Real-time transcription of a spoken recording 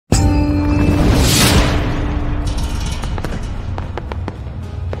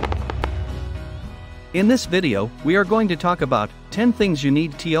In this video, we are going to talk about 10 things you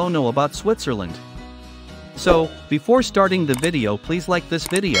need to know about Switzerland. So, before starting the video, please like this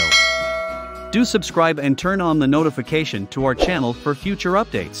video. Do subscribe and turn on the notification to our channel for future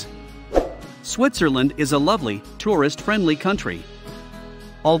updates. Switzerland is a lovely, tourist-friendly country.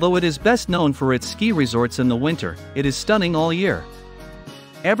 Although it is best known for its ski resorts in the winter, it is stunning all year.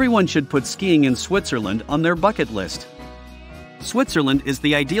 Everyone should put skiing in Switzerland on their bucket list. Switzerland is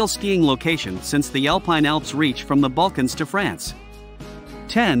the ideal skiing location since the Alpine Alps reach from the Balkans to France.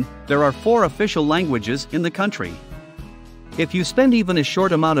 10. There are 4 official languages in the country. If you spend even a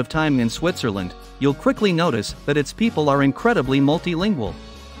short amount of time in Switzerland, you'll quickly notice that its people are incredibly multilingual.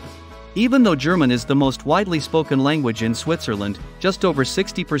 Even though German is the most widely spoken language in Switzerland, just over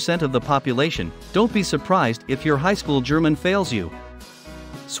 60% of the population, don't be surprised if your high school German fails you.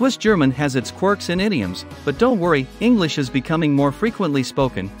 Swiss German has its quirks and idioms, but don't worry, English is becoming more frequently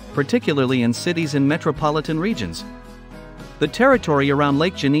spoken, particularly in cities and metropolitan regions. The territory around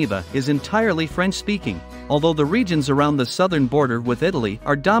Lake Geneva is entirely French-speaking, although the regions around the southern border with Italy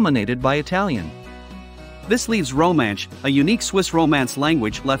are dominated by Italian. This leaves Romansh, a unique Swiss Romance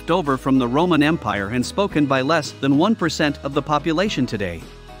language left over from the Roman Empire and spoken by less than 1% of the population today.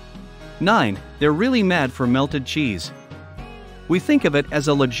 9. They're really mad for melted cheese. We think of it as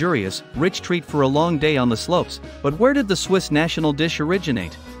a luxurious, rich treat for a long day on the slopes, but where did the Swiss national dish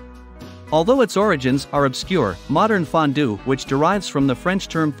originate? Although its origins are obscure, modern fondue, which derives from the French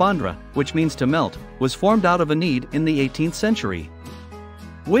term fondre, which means to melt, was formed out of a need in the 18th century.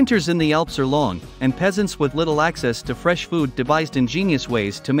 Winters in the Alps are long, and peasants with little access to fresh food devised ingenious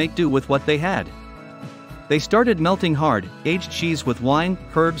ways to make do with what they had. They started melting hard, aged cheese with wine,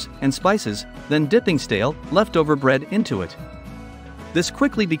 herbs, and spices, then dipping stale, leftover bread into it. This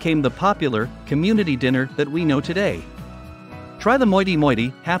quickly became the popular, community dinner that we know today. Try the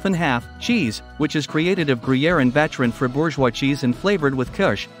moiti-moiti, half and half, cheese, which is created of Gruyere and Vacherin Fribourgeois cheese and flavored with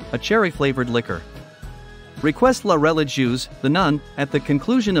Kirsch, a cherry-flavored liquor. Request la religieuse, the nun, at the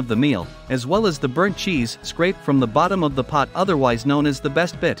conclusion of the meal, as well as the burnt cheese scraped from the bottom of the pot, otherwise known as the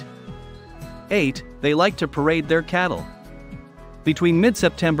best bit. 8. They like to parade their cattle. Between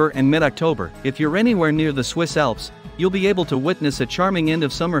mid-September and mid-October, if you're anywhere near the Swiss Alps, you'll be able to witness a charming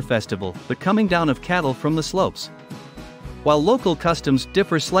end-of-summer festival, the coming down of cattle from the slopes. While local customs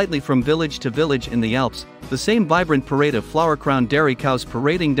differ slightly from village to village in the Alps, the same vibrant parade of flower-crowned dairy cows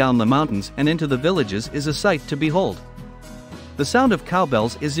parading down the mountains and into the villages is a sight to behold. The sound of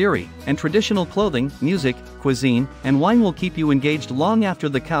cowbells is eerie, and traditional clothing, music, cuisine, and wine will keep you engaged long after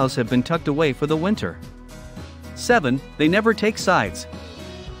the cows have been tucked away for the winter. 7. They never take sides.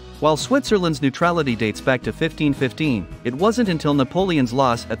 While Switzerland's neutrality dates back to 1515, it wasn't until Napoleon's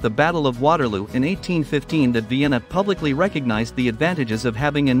loss at the Battle of Waterloo in 1815 that Vienna publicly recognized the advantages of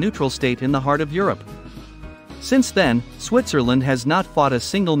having a neutral state in the heart of Europe. Since then, Switzerland has not fought a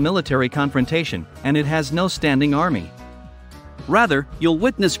single military confrontation, and it has no standing army. Rather, you'll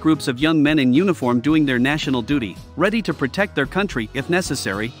witness groups of young men in uniform doing their national duty, ready to protect their country if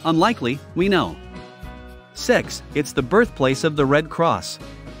necessary. Unlikely, we know. 6. It's the birthplace of the Red Cross.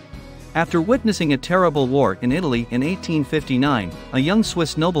 After witnessing a terrible war in Italy in 1859, a young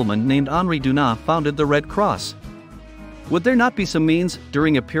Swiss nobleman named Henri Dunant founded the Red Cross. Would there not be some means,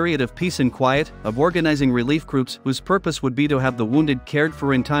 during a period of peace and quiet, of organizing relief groups whose purpose would be to have the wounded cared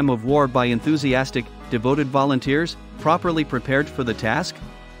for in time of war by enthusiastic, devoted volunteers, properly prepared for the task?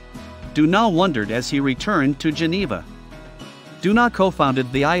 Dunant wondered as he returned to Geneva. Dunant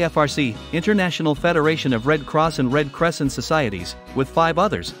co-founded the IFRC, International Federation of Red Cross and Red Crescent Societies, with 5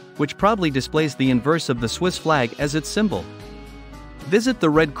 others, which proudly displays the inverse of the Swiss flag as its symbol. Visit the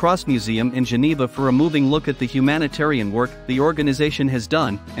Red Cross Museum in Geneva for a moving look at the humanitarian work the organization has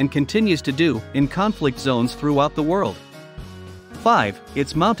done, and continues to do, in conflict zones throughout the world. 5.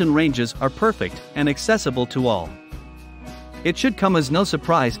 Its mountain ranges are perfect and accessible to all. It should come as no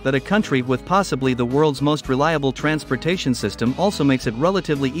surprise that a country with possibly the world's most reliable transportation system also makes it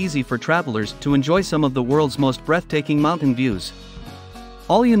relatively easy for travelers to enjoy some of the world's most breathtaking mountain views.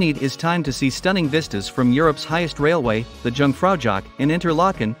 All you need is time to see stunning vistas from Europe's highest railway, the Jungfraujoch, in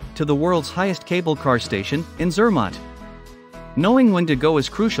Interlaken, to the world's highest cable car station, in Zermatt. Knowing when to go is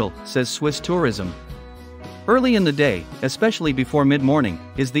crucial, says Swiss tourism. Early in the day, especially before mid-morning,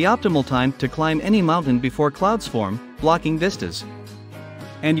 is the optimal time to climb any mountain before clouds form, blocking vistas.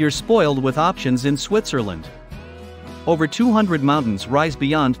 And you're spoiled with options in Switzerland. Over 200 mountains rise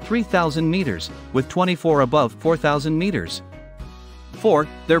beyond 3,000 meters, with 24 above 4,000 meters. 4.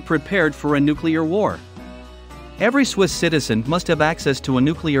 They're prepared for a nuclear war. Every Swiss citizen must have access to a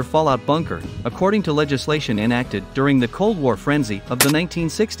nuclear fallout bunker, according to legislation enacted during the Cold War frenzy of the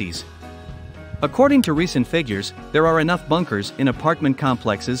 1960s. According to recent figures, there are enough bunkers in apartment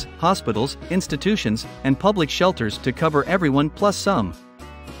complexes, hospitals, institutions, and public shelters to cover everyone plus some.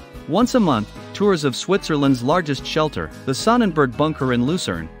 Once a month, tours of Switzerland's largest shelter, the Sonnenberg bunker in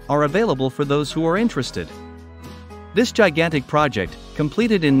Lucerne, are available for those who are interested. This gigantic project,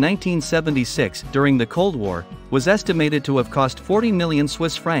 completed in 1976 during the Cold War, was estimated to have cost 40 million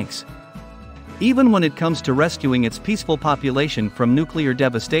Swiss francs. Even when it comes to rescuing its peaceful population from nuclear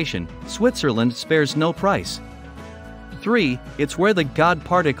devastation, Switzerland spares no price. 3. It's where the God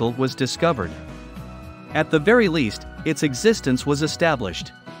particle was discovered. At the very least, its existence was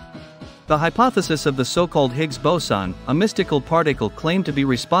established. The hypothesis of the so-called Higgs boson, a mystical particle claimed to be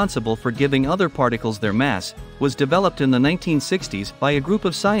responsible for giving other particles their mass, was developed in the 1960s by a group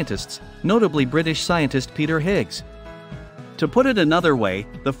of scientists, notably British scientist Peter Higgs. To put it another way,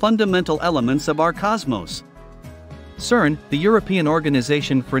 the fundamental elements of our cosmos. CERN, the European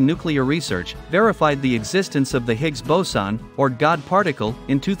Organization for Nuclear Research, verified the existence of the Higgs boson, or God particle,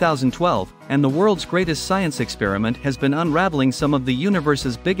 in 2012, and the world's greatest science experiment has been unraveling some of the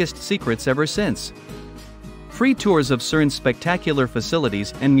universe's biggest secrets ever since. Free tours of CERN's spectacular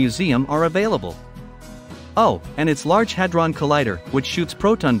facilities and museum are available. Oh, and its Large Hadron Collider, which shoots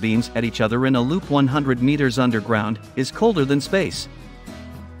proton beams at each other in a loop 100 meters underground, is colder than space.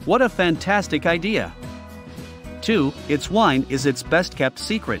 What a fantastic idea! 2. Its wine is its best-kept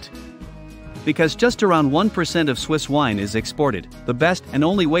secret. Because just around 1% of Swiss wine is exported, the best and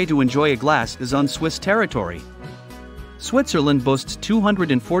only way to enjoy a glass is on Swiss territory. Switzerland boasts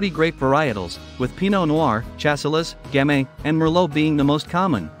 240 grape varietals, with Pinot Noir, Chasselas, Gamay, and Merlot being the most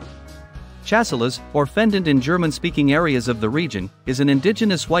common. Chasselas, or Fendant in German-speaking areas of the region, is an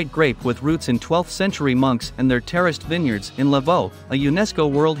indigenous white grape with roots in 12th-century monks and their terraced vineyards in Lavaux, a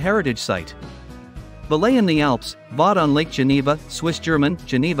UNESCO World Heritage Site. Valais in the Alps, Vaud on Lake Geneva, Swiss-German,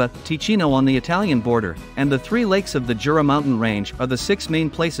 Geneva, Ticino on the Italian border, and the 3 lakes of the Jura mountain range are the 6 main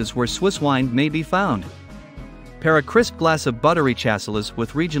places where Swiss wine may be found. Pair a crisp glass of buttery Chasselas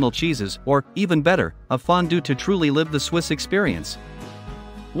with regional cheeses or, even better, a fondue to truly live the Swiss experience.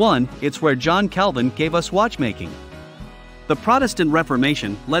 1. It's where John Calvin gave us watchmaking. The Protestant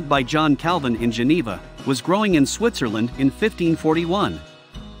Reformation, led by John Calvin in Geneva, was growing in Switzerland in 1541.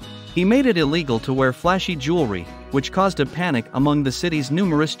 He made it illegal to wear flashy jewelry, which caused a panic among the city's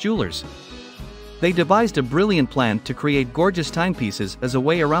numerous jewelers. They devised a brilliant plan to create gorgeous timepieces as a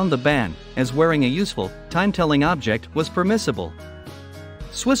way around the ban, as wearing a useful, time-telling object was permissible.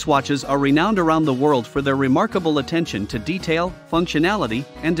 Swiss watches are renowned around the world for their remarkable attention to detail, functionality,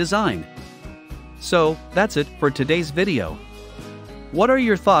 and design. So, that's it for today's video. What are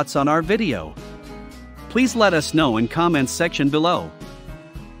your thoughts on our video? Please let us know in comments section below.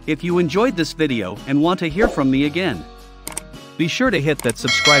 If you enjoyed this video and want to hear from me again, be sure to hit that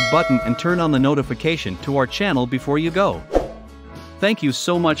subscribe button and turn on the notification to our channel before you go. Thank you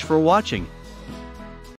so much for watching.